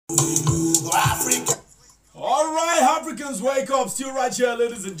All right, Africans, wake up. Still right here,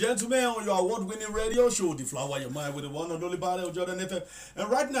 ladies and gentlemen, on your award-winning radio show, The Flower Your Mind, with the one and only body of Jordan FM.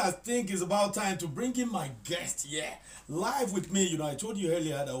 And right now, I think it's about time to bring in my guest, live with me. You know, I told you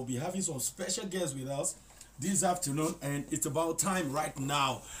earlier that I will be having some special guests with us this afternoon, and it's about time right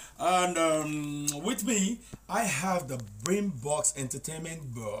now. And with me, I have the Brain Box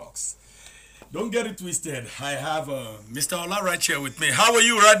Entertainment Box. Don't get it twisted. I have Mr. Ola right here with me. How are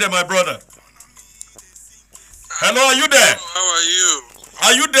you right there, my brother? Hello, are you there? How are you?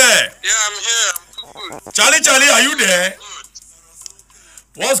 Are you there? Yeah, I'm here. I'm good. Charlie, are you there?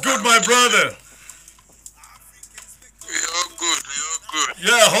 Good. What's good, my brother? We all good. We all good.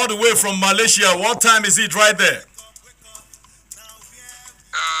 Yeah, all the way from Malaysia. What time is it right there?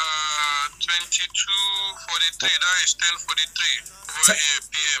 22:43. That is 10:43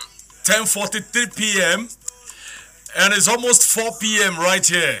 10:43 p.m. p.m. And it's almost 4 p.m. right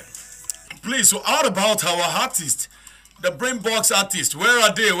here. Please, so how about our artists, the Brain Box artists? Where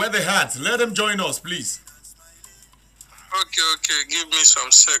are they? Where they at? Let them join us, please. Okay. Give me some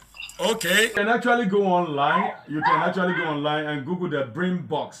sec. Okay. You can actually go online. You can actually go online and Google the Brain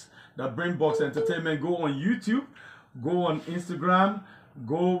Box. The Brain Box Entertainment. Go on YouTube. Go on Instagram.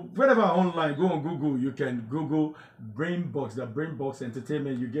 Go wherever online. Go on Google. You can Google Brain Box. The Brain Box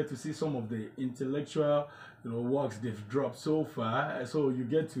Entertainment. You get to see some of the intellectual, works they've dropped so far. So you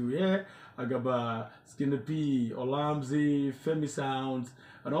get to hear Agaba, Skinny P, Olamzi, Femi Sounds,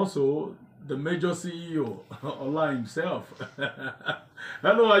 and also the major CEO, Ola himself.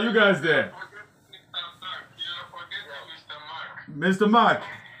 Hello, are you guys there? Mr. Mark,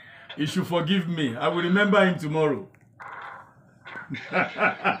 you should forgive me. I will remember him tomorrow.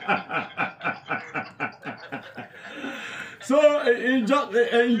 So he just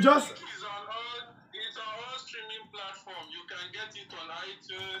It's on all streaming platform. You can get it on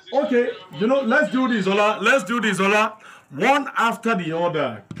iTunes. okay, let's do this, Ola. Let's do this, Ola. One after the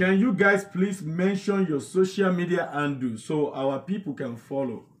other. Can you guys please mention your social media handle so our people can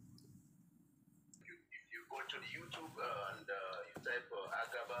follow? If you go to the YouTube and you type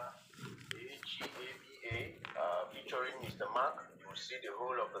Agaba, AGABA, featuring Mr. Mark, you will see the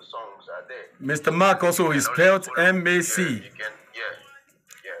whole of the songs are there. Mr. Mark also is spelled M-A-C.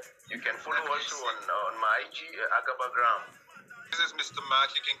 You can follow also on my IG, Agabagram. This is Mr.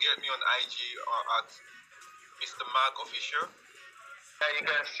 Mark. You can get me on IG or at Mr. Mark Official. Yeah, you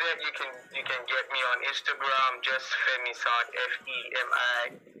can get me on Instagram, just Femi Sound,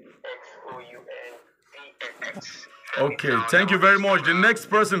 FEMIXOUNCNX. Okay, thank you very much. The next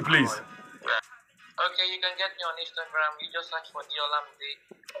person, please. Okay, you can get me on Instagram. You just search for Diolamide.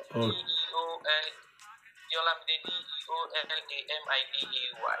 Diolamide.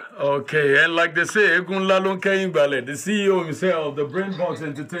 Okay, and like they say, the CEO himself, the Brain Box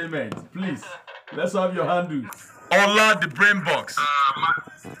Entertainment. Please, let's have your handle. Ola, the Brain Box.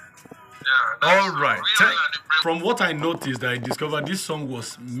 All right. From what I noticed, I discovered this song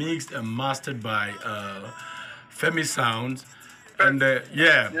was mixed and mastered by Femi Sounds. And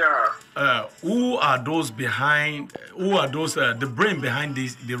who are those behind? Who are those? The brain behind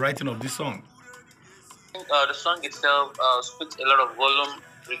the writing of this song? The song itself speaks a lot of volume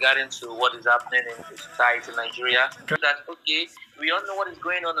regarding to what is happening in the society in Nigeria. That we all know what is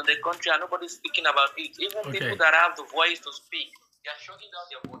going on in the country and nobody's speaking about it. Even people that have the voice to speak, they are shutting down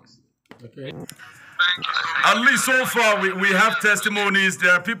their voice. Okay. At least so far, we have testimonies.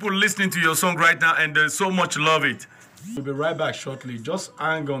 There are people listening to your song right now, and they so much love it. We'll be right back shortly. Just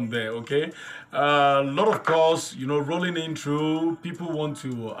hang on there, okay? A lot of calls, rolling in through. People want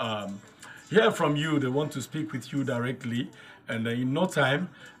to hear from you. They want to speak with you directly. And in no time,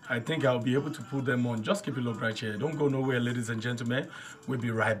 I think I'll be able to put them on. Just keep it look right here. Don't go nowhere, ladies and gentlemen. We'll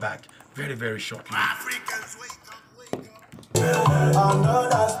be right back very, very shortly. Africans, wake up.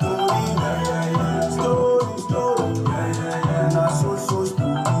 Another story.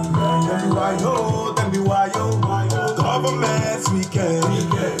 Tell me why governments weekend.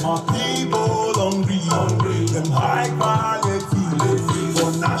 My people hungry. Them high quality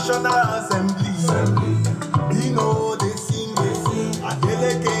for National Assembly. They sing.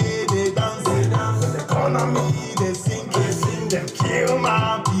 Adeleke, they dance. The economy, they sing. Them kill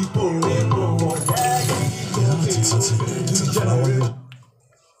my people.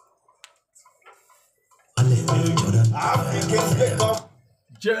 Africans wake up.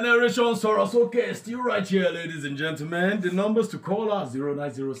 Generation Soros, okay, still right here, ladies and gentlemen. The numbers to call are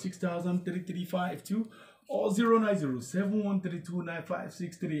 09060003352 or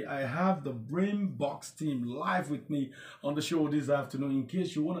 09071329563. I have the Brain Box team live with me on the show this afternoon. In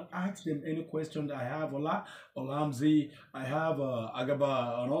case you want to ask them any question, I have Olamzi, I have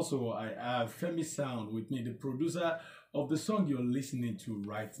Agaba, and also I have Femi Sound with me, the producer of the song you're listening to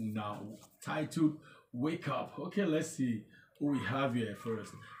right now, titled Wake Up. Okay, let's see who we have here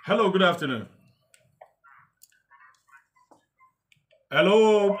first. Hello, good afternoon.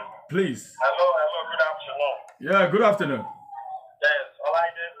 Hello, please. Hello, good afternoon. Yeah, good afternoon. Yes,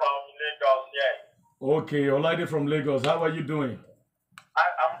 Olaide from Lagos, yeah. Okay, Olaide from Lagos. How are you doing?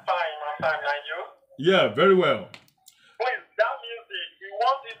 I'm fine, and you? Yeah, very well. Please, that music, we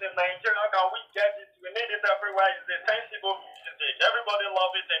want it in Nigeria, can we get it? We need it everywhere. It's a sensible music. Everybody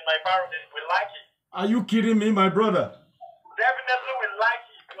loves it in my paradise. We like it. Are you kidding me, my brother? Definitely we like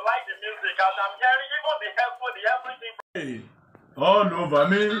it. We like the music. As I'm hearing, even the headphone, the everything. Hey, all over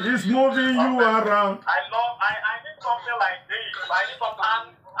me. It's moving you around. I need something like this. I need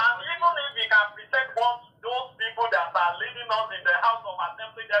something. And even if we can present those people that are leading us in the House of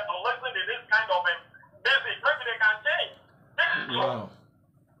Assembly that to listen to this kind of music, maybe they can change. Wow.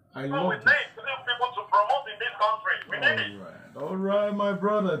 I So love we it. need people to promote in this country. We need it. All right, my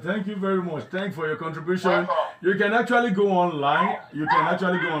brother. Thank you very much. Thanks for your contribution. Welcome. You can actually go online. You can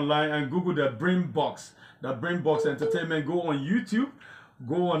actually go online and Google the Brain Box. The Brain Box Entertainment. Go on YouTube.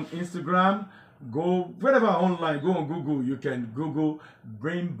 Go on Instagram. Go wherever online. Go on Google. You can Google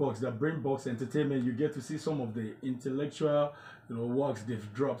Brain Box. The Brain Box Entertainment. You get to see some of the intellectual, works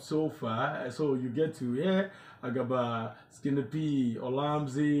they've dropped so far. So you get to hear Agaba, Skinny P,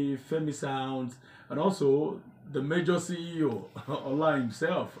 Olamzi, Femi Sounds, and also the major CEO, Ola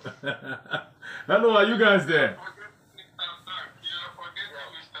himself. Hello, are you guys there?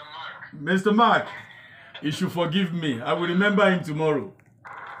 Mr. Mark, you should forgive me. I will remember him tomorrow.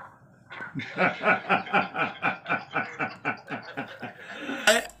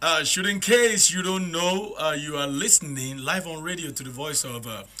 Should in case you don't know, you are listening live on radio to the voice of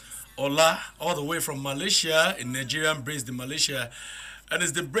Ola, all the way from Malaysia, in Nigerian based in Malaysia. And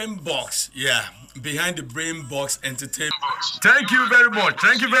it's the Brain Box, yeah, behind the Brain Box Entertainment. Thank you very much.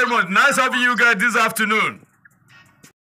 Thank you very much. Nice having you guys this afternoon.